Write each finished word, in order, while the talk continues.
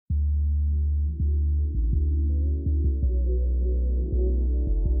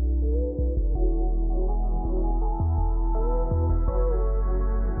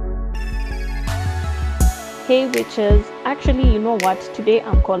Hey witches, actually, you know what? Today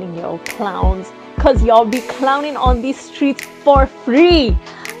I'm calling y'all clowns because y'all be clowning on these streets for free.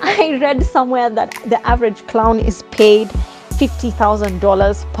 I read somewhere that the average clown is paid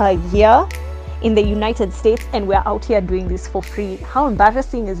 $50,000 per year in the United States, and we're out here doing this for free. How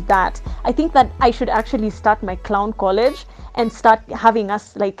embarrassing is that? I think that I should actually start my clown college and start having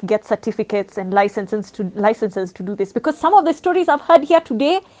us like get certificates and licenses to do this, because some of the stories I've heard here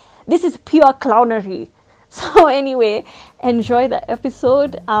today, this is pure clownery. So anyway, enjoy the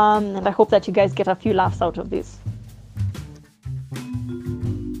episode, and I hope that you guys get a few laughs out of this.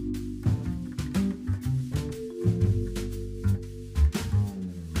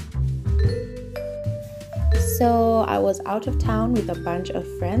 So I was out of town with a bunch of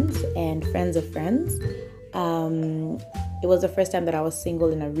friends and friends of friends. It was the first time that I was single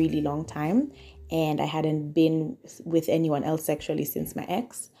in a really long time, and I hadn't been with anyone else sexually since my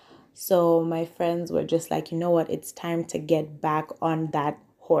ex. So my friends were just like, you know what, it's time to get back on that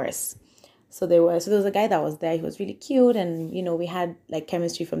horse. There was a guy that was there. He was really cute, and we had like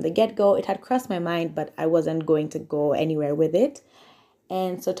chemistry from the get-go. It had crossed my mind, but I wasn't going to go anywhere with it.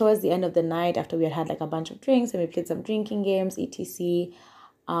 And so towards the end of the night, after we had had like a bunch of drinks and we played some drinking games, etc.,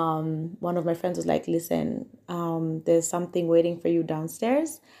 one of my friends was like, listen, there's something waiting for you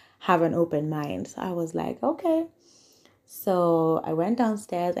downstairs. Have an open mind. So I was like, okay. So I went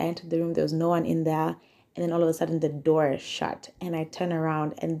downstairs, I entered the room, there was no one in there. And then all of a sudden the door shut, and I turn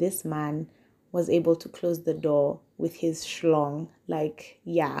around and this man was able to close the door with his schlong. Like,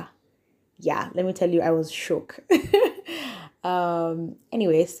 yeah, let me tell you, I was shook.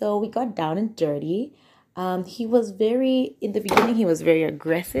 Anyway, so we got down and dirty. He was in the beginning, he was very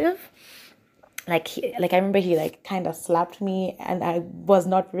aggressive. Like I remember he like kind of slapped me, and I was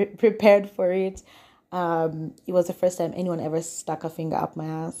not prepared for it. It was the first time anyone ever stuck a finger up my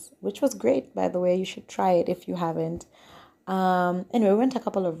ass, which was great, by the way. You should try it if you haven't. Anyway, we went a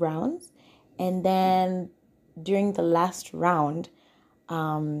couple of rounds, and then during the last round,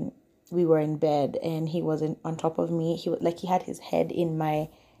 we were in bed, and he was on top of me. He had his head in my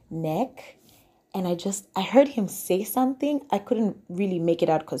neck, and I heard him say something. I couldn't really make it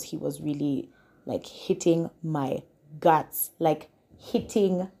out because he was really like hitting my guts.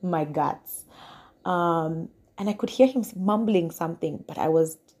 And I could hear him mumbling something, but I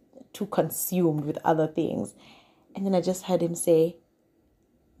was too consumed with other things. And then I just heard him say,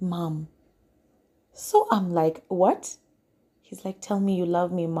 "Mom." So I'm like, what? He's like, "Tell me you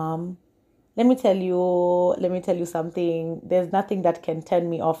love me, Mom." Let me tell you something. There's nothing that can turn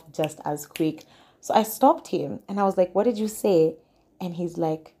me off just as quick. So I stopped him and I was like, "What did you say?" And he's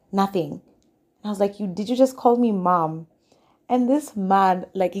like, "Nothing." And I was like, did you just call me Mom?" And this man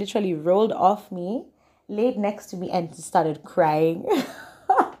like literally rolled off me, laid next to me, and started crying.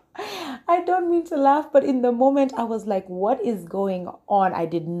 I don't mean to laugh, but in the moment I was like, what is going on? I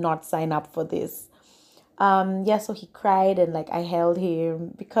did not sign up for this. So he cried, and like I held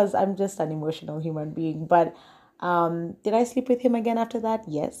him because I'm just an emotional human being. But did I sleep with him again after that?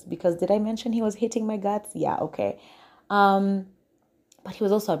 Yes, because did I mention he was hitting my guts? Yeah, okay. But he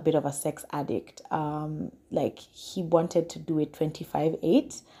was also a bit of a sex addict. Like he wanted to do it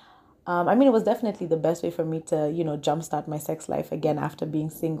 25/8. I mean, it was definitely the best way for me to, jumpstart my sex life again after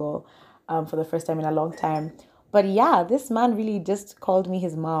being single for the first time in a long time. But yeah, this man really just called me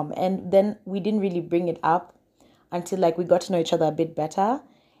his mom. And then we didn't really bring it up until like we got to know each other a bit better.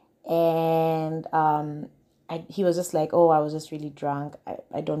 And he was just like, "Oh, I was just really drunk.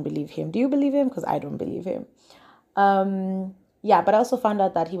 I don't believe him." Do you believe him? Because I don't believe him. Yeah, but I also found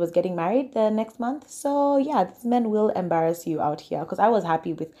out that he was getting married the next month. So yeah, this man will embarrass you out here, because I was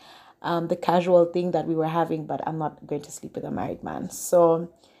happy with the casual thing that we were having, but I'm not going to sleep with a married man. So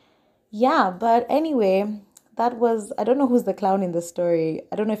yeah, but anyway, I don't know who's the clown in the story.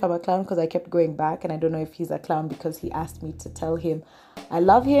 I don't know if I'm a clown because I kept going back, and I don't know if he's a clown because he asked me to tell him I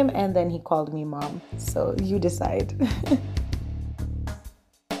love him, and then he called me Mom. So you decide.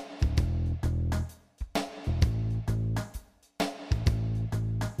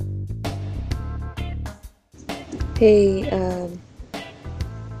 Hey,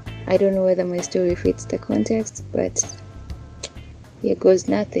 I don't know whether my story fits the context, but here goes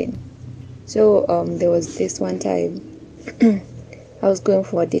nothing. So, there was this one time I was going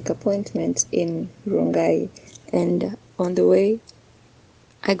for a dick appointment in Rongai, and on the way,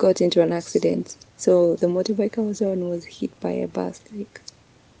 I got into an accident. So the motorbike I was on was hit by a bus, like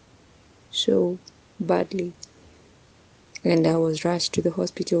so badly, and I was rushed to the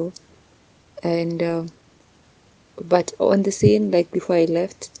hospital. And but on the scene, like before I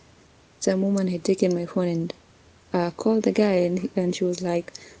left, some woman had taken my phone and called the guy, and she was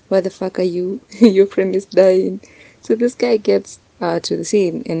like, why the fuck are you? Your friend is dying. So this guy gets to the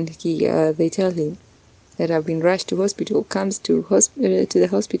scene, and they tell him that I've been rushed to hospital. Comes to the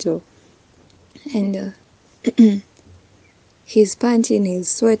hospital, and he's panting, he's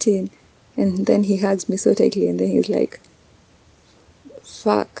sweating, and then he hugs me so tightly, and then he's like,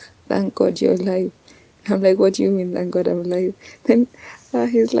 "Fuck, thank God you're alive." I'm like, "What do you mean, thank God I'm alive?" Then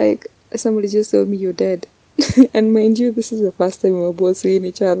he's like, "Somebody just told me you're dead." And mind you, this is the first time we were both seeing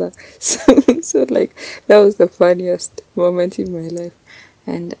each other. So like, that was the funniest moment in my life.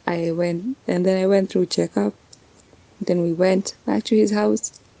 And then I went through checkup. Then we went back to his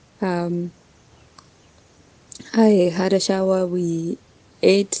house. Um, I had a shower, we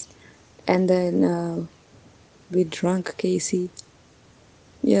ate, and then we drank Casey.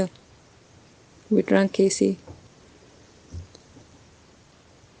 Yeah, we drank Casey.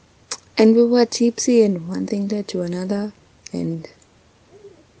 And we were tipsy, and one thing led to another, and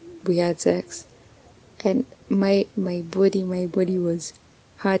we had sex. And my body was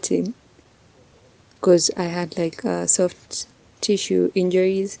hurting because I had like soft tissue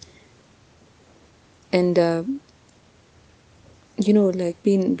injuries, and like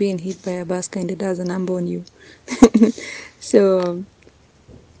being hit by a bus kind of does a number on you. So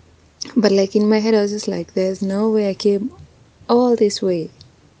but like in my head I was just like, there's no way I came all this way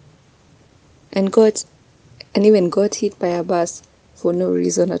and even got hit by a bus for no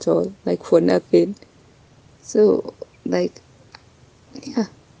reason at all, like for nothing. So like, yeah,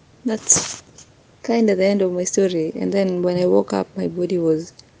 that's kind of the end of my story. And then when I woke up, my body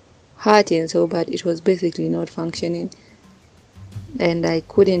was hurting so bad, it was basically not functioning, and I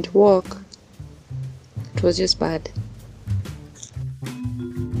couldn't walk. It was just bad.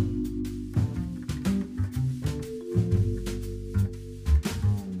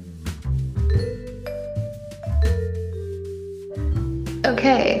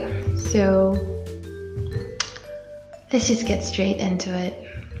 Okay, so let's just get straight into it.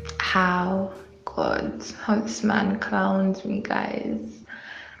 How this man clowns me, guys.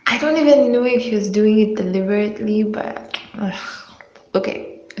 I don't even know if he was doing it deliberately, but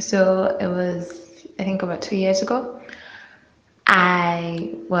okay. So it was, I think, about 2 years ago.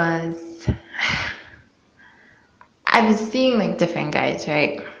 I was seeing like different guys,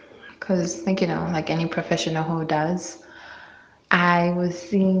 right? Because like like any professional who does, I was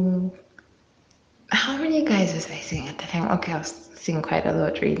seeing, how many guys was I seeing at the time? Okay, I was seeing quite a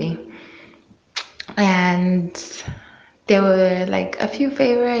lot, really. And there were like a few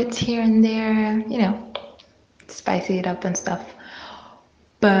favorites here and there, spicy it up and stuff.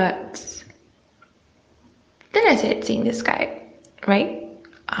 But then I started seeing this guy, right?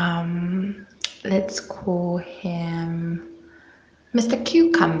 Let's call him Mr.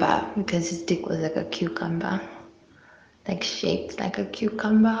 Cucumber, because his dick was like a cucumber, like shaped like a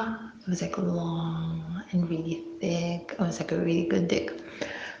cucumber. It was like long and really thick. It was like a really good dick.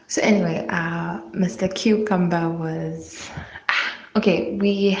 So anyway, Mr. Cucumber was okay.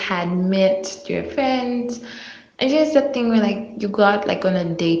 We had met through friends, and just that thing where like you go out like on a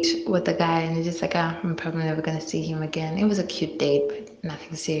date with a guy, and you're just like, I'm probably never gonna see him again. It was a cute date, but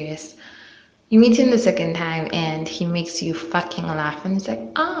nothing serious. You meet him the second time, and he makes you fucking laugh, and it's like,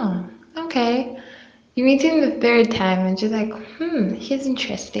 oh, okay. You meet him the third time, and you're like, he's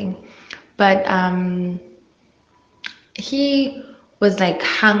interesting, but he was like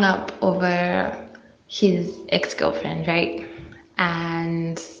hung up over his ex-girlfriend, right?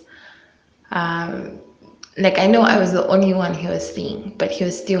 And like I know I was the only one he was seeing, but he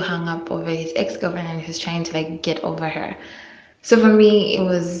was still hung up over his ex-girlfriend, and he was trying to like get over her. So for me, it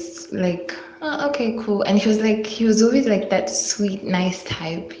was like, oh, okay, cool. And he was always like that sweet, nice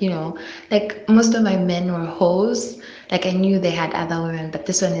type, Like most of my men were hoes. Like I knew they had other women, but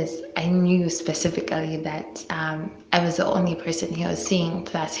this one I knew specifically that I was the only person he was seeing.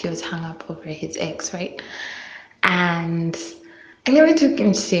 Plus, he was hung up over his ex, right? And I never took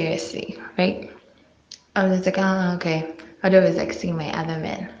him seriously, right? I was like, oh, okay. I'd always like see my other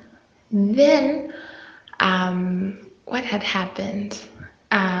men. Then what had happened?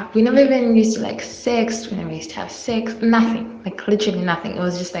 We never even used to like sex. We never used to have sex. Nothing. Like literally nothing. It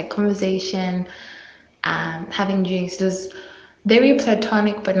was just like conversation, having drinks. It was very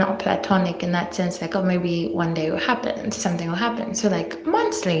platonic, but not platonic in that sense. Like, oh, maybe one day will happen. Something will happen. So like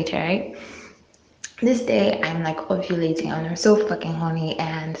months later, right? This day I'm like ovulating and I'm so fucking horny,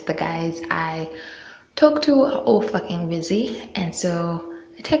 and the guys I talk to are all fucking busy, and so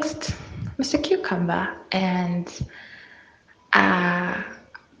I text Mr. Cucumber, and I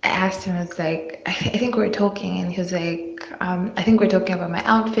asked him, it's like, I think we were talking, and he was like, I think we we're talking about my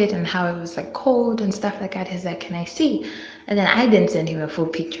outfit and how it was like cold and stuff like that. He's like, can I see? And then I didn't send him a full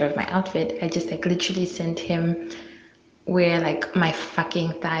picture of my outfit. I just like literally sent him where like my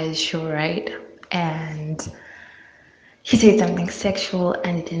fucking thighs show, right? And he said something sexual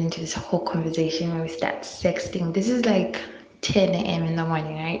and it turned into this whole conversation where we start sexting. This is like 10 a.m. in the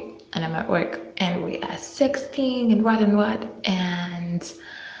morning, right? And I'm at work and we are sexting and what and what. And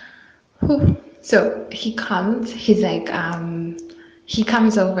whew. So he comes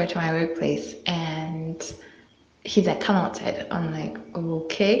over to my workplace and he's like, come outside. I'm like,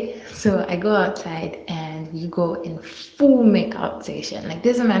 okay. So I go outside and we go in full makeout session. Like,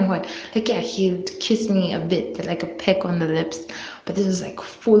 there's a man who had, like, yeah, he'd kiss me a bit, like a peck on the lips, but this was like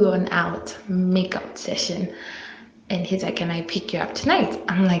full on out makeout session. And he's like, can I pick you up tonight?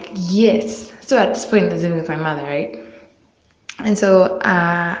 I'm like, yes. So at this point, I was living with my mother, right? And so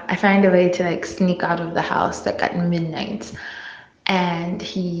I find a way to like sneak out of the house like at midnight. And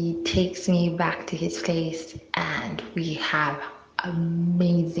he takes me back to his place and we have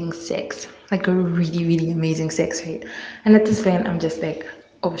amazing sex. Like a really, really amazing sex, right? And at this point, I'm just like,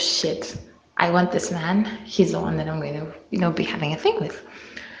 oh shit, I want this man. He's the one that I'm going to, be having a thing with.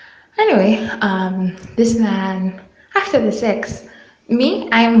 Anyway, this man, after the sex,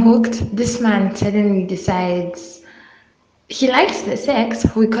 I am hooked. This man suddenly decides he likes the sex.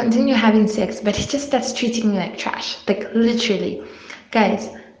 We continue having sex, but he just starts treating me like trash. Like literally, guys.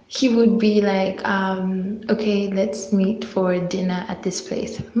 He would be like, okay, let's meet for dinner at this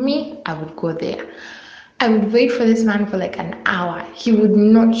place. I would go there. I would wait for this man for like an hour. He would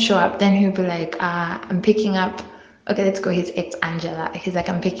not show up. Then he would be like, I'm picking up. Okay, let's go. His ex Angela. He's like,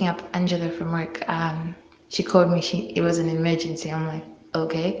 I'm picking up Angela from work. She called me. It was an emergency. I'm like,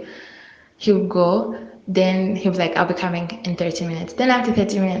 okay. He would go. Then he was like, I'll be coming in 30 minutes. Then after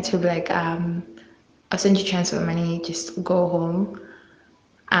 30 minutes, he'll be like, I'll send you transfer money. Just go home.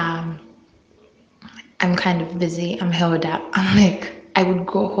 I'm kind of busy. I'm held up. I'm like, I would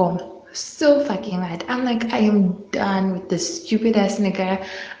go home so fucking mad. I'm like, I am done with this stupid ass nigga.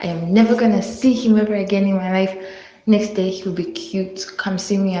 I am never gonna see him ever again in my life. Next day, he'll be cute, come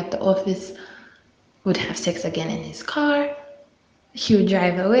see me at the office, would have sex again in his car. He would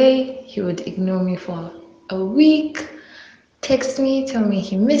drive away. He would ignore me for a week, text me, tell me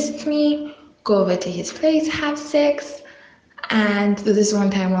he missed me, go over to his place, have sex. And this one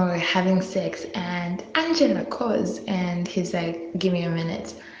time when we were having sex and Angela calls and he's like, give me a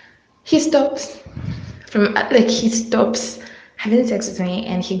minute. He stops having sex with me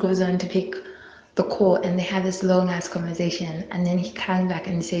and he goes on to pick the call and they have this long ass conversation and then he comes back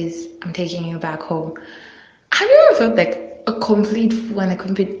and says, I'm taking you back home. Have you ever felt like a complete fool and a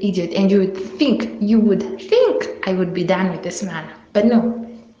complete idiot and you would think I would be done with this man, but no.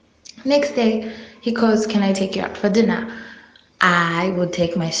 Next day he calls, can I take you out for dinner? I would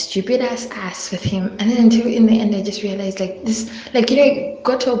take my stupid ass with him, and then until in the end I just realized like this, like it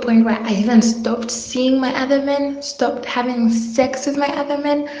got to a point where I even stopped seeing my other men, stopped having sex with my other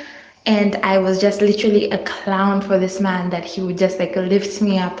men, and I was just literally a clown for this man that he would just like lift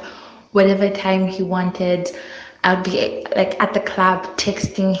me up whatever time he wanted. I'd be like at the club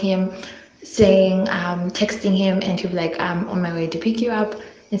texting him, and he'd be like, I'm on my way to pick you up.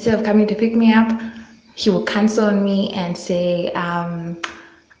 Instead of coming to pick me up, he will cancel on me and say,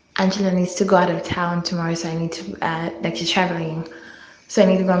 Angela needs to go out of town tomorrow, so I need to, she's traveling. So I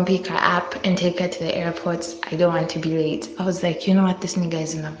need to go and pick her up and take her to the airport. I don't want to be late. I was like, you know what, this nigga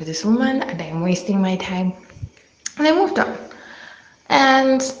is in love with this woman and I'm wasting my time. And I moved on.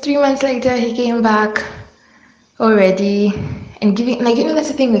 And 3 months later, he came back already and giving, that's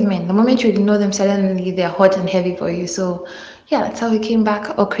the thing with men. The moment you ignore them, suddenly they're hot and heavy for you. So yeah, that's how he came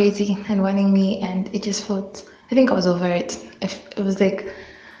back all crazy and wanting me. And it just felt, I think I was over it. It was like,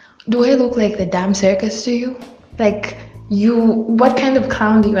 do I look like the damn circus to you? Like, what kind of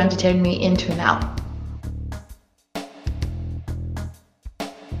clown do you want to turn me into now?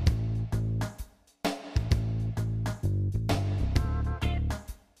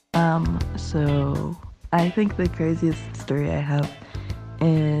 So I think the craziest story I have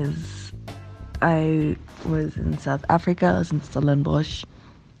is I was in South Africa, I was in Stellenbosch,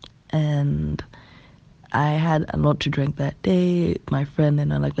 and I had a lot to drink that day. My friend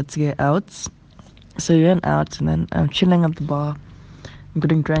and I like, let's get out. So we went out and then I'm chilling at the bar. I'm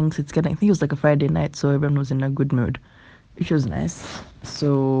getting drinks. I think it was like a Friday night, so everyone was in a good mood, which was nice.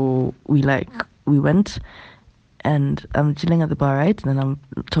 So we went and I'm chilling at the bar, right? And then I'm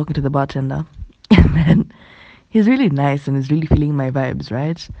talking to the bartender. And then he's really nice and he's really feeling my vibes,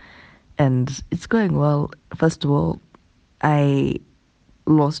 right? And it's going well. First of all, I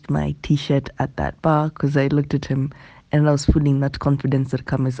lost my t-shirt at that bar because I looked at him and I was feeling that confidence that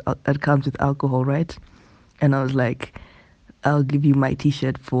comes with alcohol, right? And I was like, I'll give you my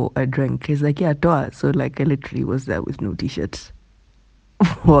t-shirt for a drink. He's like, yeah, toa. So like I literally was there with no t-shirt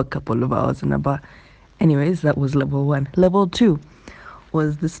for a couple of hours in a bar. Anyways, that was level 1. Level 2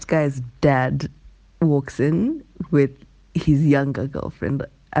 was this guy's dad walks in with his younger girlfriend.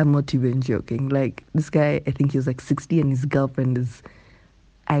 I'm not even joking. Like this guy, I think he was like 60 and his girlfriend is,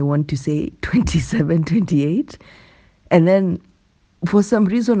 I want to say 27, 28. And then for some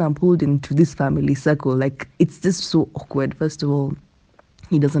reason I'm pulled into this family circle. Like it's just so awkward. First of all,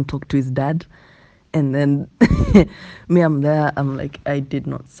 he doesn't talk to his dad. And then me, I'm there. I'm like, I did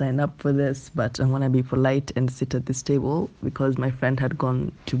not sign up for this, but I want to be polite and sit at this table because my friend had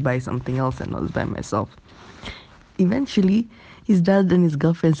gone to buy something else and I was by myself. Eventually, his dad and his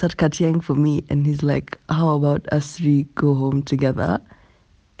girlfriend start catching for me, and he's like, how about us three go home together?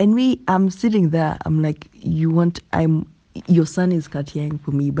 And me, I'm sitting there. I'm like, your son is catching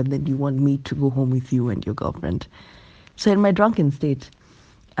for me, but then you want me to go home with you and your girlfriend. So in my drunken state,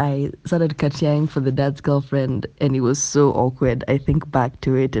 I started catching for the dad's girlfriend, and it was so awkward. I think back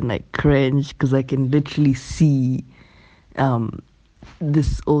to it and I cringe because I can literally see um,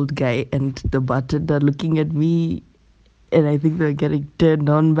 this old guy and the bartender looking at me, and I think they're getting turned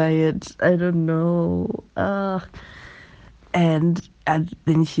on by it. I don't know. And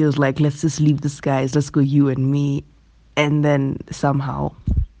then she was like, let's just leave this, guys. Let's go, you and me. And then somehow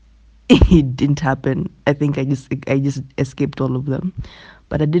it didn't happen. I think I just escaped all of them.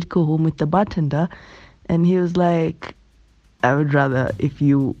 But I did go home with the bartender, and he was like, I would rather if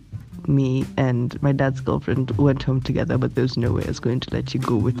you, me, and my dad's girlfriend went home together, but there's no way I was going to let you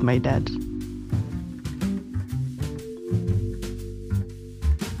go with my dad.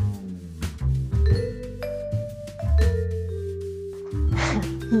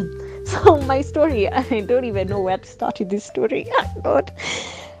 So my story, I don't even know where to start with this story. God.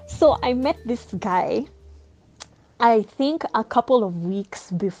 So I met this guy, I think a couple of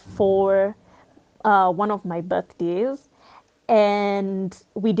weeks before one of my birthdays, and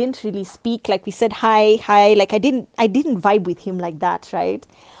we didn't really speak. Like we said hi, hi. Like I didn't vibe with him like that, right?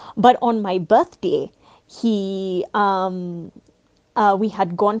 But on my birthday, he we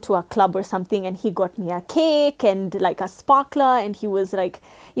had gone to a club or something, and he got me a cake and like a sparkler, and he was like,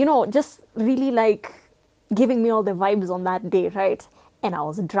 just really like giving me all the vibes on that day, right? And I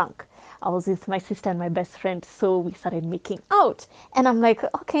was drunk. I was with my sister and my best friend, so we started making out. And I'm like,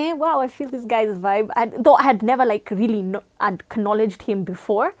 okay, wow, I feel this guy's vibe. Though I had never like really acknowledged him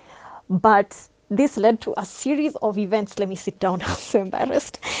before, but this led to a series of events. Let me sit down. I'm so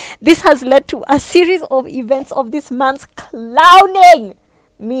embarrassed. This has led to a series of events of this man's clowning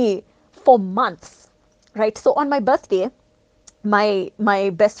me for months, right? So on my birthday, my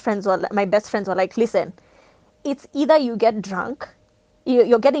best friends were like, listen, it's either you get drunk,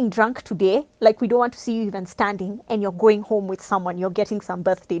 you're getting drunk today, like we don't want to see you even standing, and you're going home with someone, you're getting some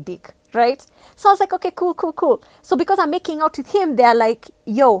birthday dick, right? So I was like, okay, cool, cool, cool. So because I'm making out with him, they're like,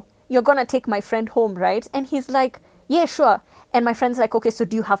 yo, you're gonna take my friend home, right? And he's like, yeah, sure. And my friend's like, okay, so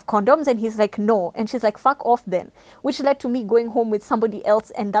do you have condoms? And he's like, no. And she's like, fuck off then. Which led to me going home with somebody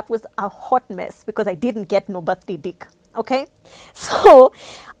else, and that was a hot mess because I didn't get no birthday dick. Okay? So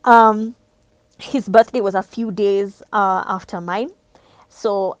um his birthday was a few days after mine.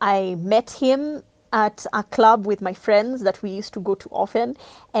 So I met him at a club with my friends that we used to go to often,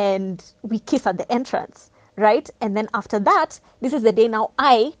 and we kiss at the entrance, right? And then after that, this is the day now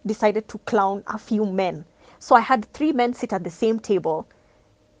I decided to clown a few men. So I had 3 men sit at the same table,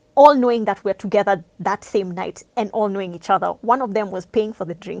 all knowing that we're together that same night and all knowing each other. One of them was paying for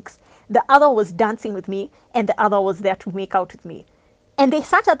the drinks, the other was dancing with me, and the other was there to make out with me. And they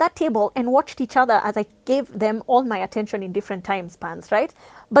sat at that table and watched each other as I gave them all my attention in different time spans, right?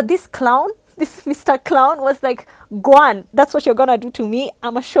 But this clown, this Mr. Clown was like, go on, that's what you're gonna do to me.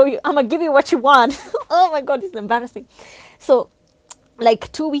 I'm gonna show you, I'm gonna give you what you want. Oh my God, it's embarrassing. So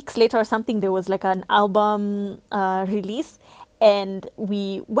like 2 weeks later or something, there was like an album release, and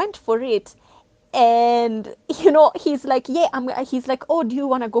we went for it. And he's like, yeah, he's like, oh, do you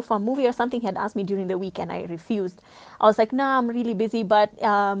want to go for a movie or something? He had asked me during the week, and I refused. I was like, nah, I'm really busy, but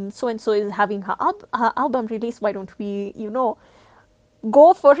so and so is having her album release. Why don't we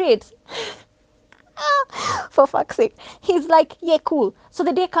go for it? For fuck's sake. He's like, yeah, cool. So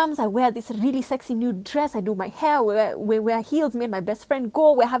the day comes, I wear this really sexy new dress, I do my hair, we wear heels, me and my best friend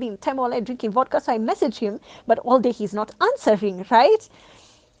go, we're having time all night drinking vodka. So I message him, but all day he's not answering, right?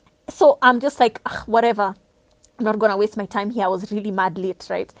 So I'm just like, ugh, whatever, I'm not gonna waste my time here. I was really mad late,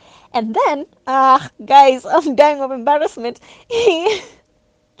 right? And then guys, I'm dying of embarrassment.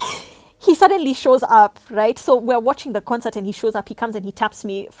 he suddenly shows up, right? So we're watching the concert and he shows up. He comes and he taps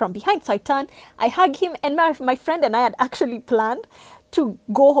me from behind. So I turn, I hug him, and my friend and I had actually planned to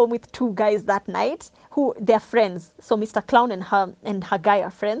go home with two guys that night who they're friends. So Mr. Clown and her guy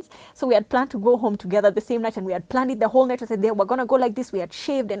are friends. So we had planned to go home together the same night, and we had planned it the whole night. I said, we're gonna go like this. We had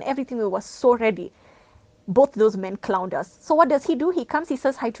shaved and everything. We were so ready. Both those men clowned us. So what does he do? He comes, he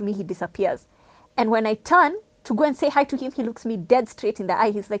says hi to me, he disappears. And when I turn to go and say hi to him, he looks me dead straight in the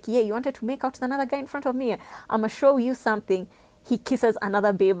eye. He's like, yeah, you wanted to make out with another guy in front of me? I'm gonna show you something. He kisses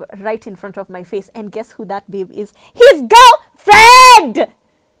another babe right in front of my face. And guess who that babe is? His girlfriend!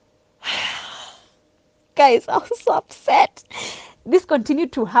 Guys, I was so upset. This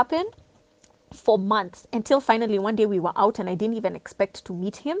continued to happen for months until finally one day we were out and I didn't even expect to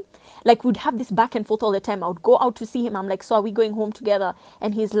meet him. Like, we'd have this back and forth all the time. I would go out to see him. I'm like, so are we going home together?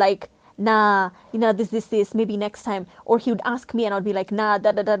 And he's like, nah, this, maybe next time. Or he would ask me and I'd be like, nah,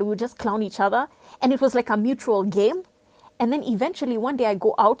 We would just clown each other. And it was like a mutual game. And then eventually one day I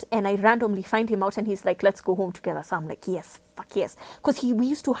go out and I randomly find him out and he's like, let's go home together. So I'm like, yes, fuck yes. Because we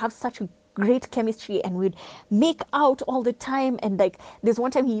used to have such a great chemistry and we'd make out all the time. And like, there's one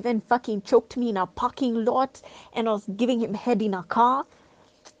time he even fucking choked me in a parking lot and I was giving him head in a car.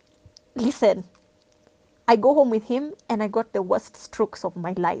 Listen, I go home with him and I got the worst strokes of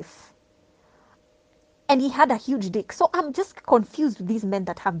my life. And he had a huge dick. So I'm just confused with these men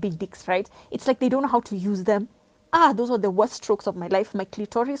that have big dicks, right? It's like they don't know how to use them. Those were the worst strokes of my life. My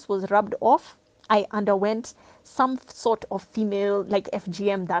clitoris was rubbed off. I underwent some sort of female, like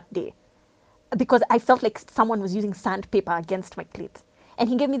FGM that day because I felt like someone was using sandpaper against my clit. And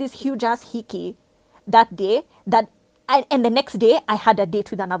he gave me this huge ass hickey that day and the next day I had a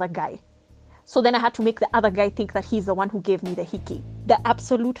date with another guy. So then I had to make the other guy think that he's the one who gave me the hickey. The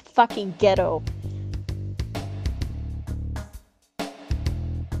absolute fucking ghetto.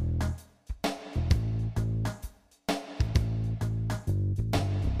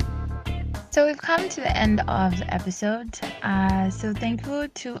 So we've come to the end of the episode.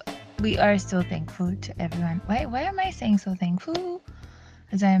 We are so thankful to everyone. Why am I saying so thankful?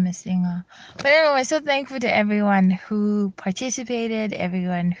 As I am a singer. But anyway, we're so thankful to everyone who participated,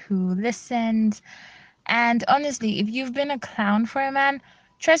 everyone who listened. And honestly, if you've been a clown for a man,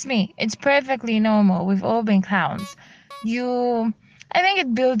 trust me, it's perfectly normal. We've all been clowns. I think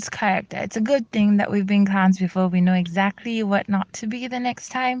it builds character. It's a good thing that we've been clowns before. We know exactly what not to be the next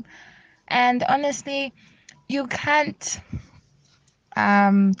time. And honestly, you can't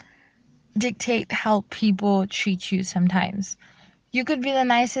dictate how people treat you sometimes. You could be the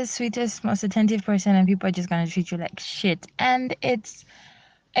nicest, sweetest, most attentive person, and people are just going to treat you like shit. And it's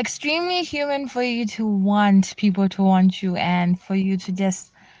extremely human for you to want people to want you and for you to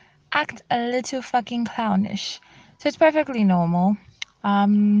just act a little fucking clownish. So it's perfectly normal.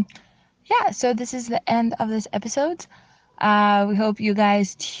 So this is the end of this episode. We hope you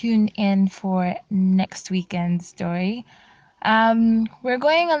guys tune in for next weekend's story. We're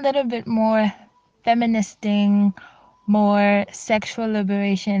going a little bit more feministing, more sexual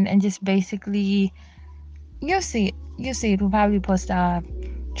liberation, and just basically, you'll see it. We'll probably post a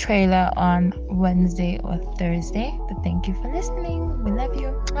trailer on Wednesday or Thursday. But thank you for listening. We love you.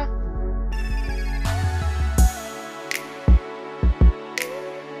 Mwah.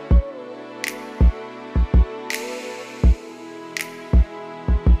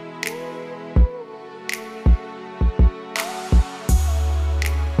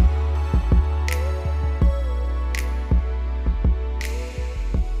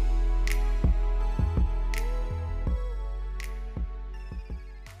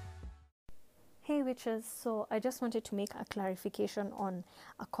 Hey witches, so I just wanted to make a clarification on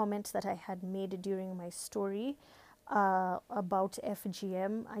a comment that I had made during my story about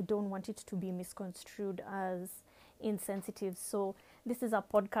FGM. I don't want it to be misconstrued as insensitive. So this is a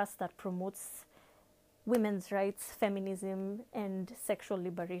podcast that promotes women's rights, feminism, and sexual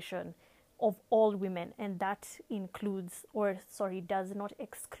liberation of all women, and that does not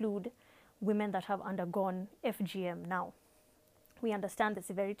exclude women that have undergone FGM. Now, we understand the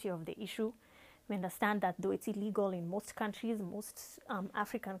severity of the issue. We understand that though it's illegal in most countries, most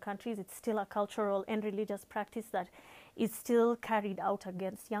African countries, it's still a cultural and religious practice that is still carried out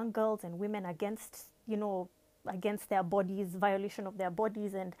against young girls and women, against their bodies, violation of their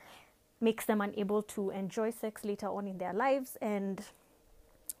bodies, and makes them unable to enjoy sex later on in their lives. And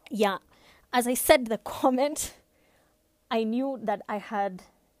yeah, as I said the comment, I knew that I had,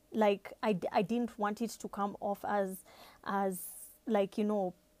 I didn't want it to come off as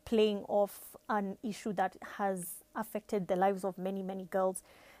playing off an issue that has affected the lives of many, many girls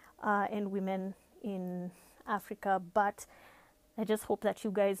and women in Africa. But I just hope that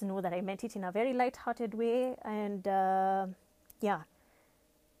you guys know that I meant it in a very light-hearted way, and yeah,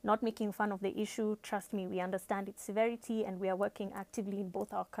 not making fun of the issue. Trust me, we understand its severity, and we are working actively in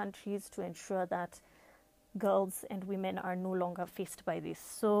both our countries to ensure that girls and women are no longer faced by this.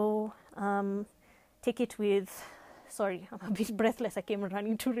 So take it with, sorry, I'm a bit breathless. I came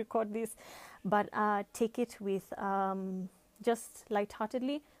running to record this, but take it with just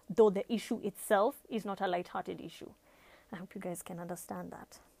lightheartedly, though the issue itself is not a lighthearted issue. I hope you guys can understand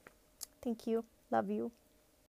that. Thank you. Love you.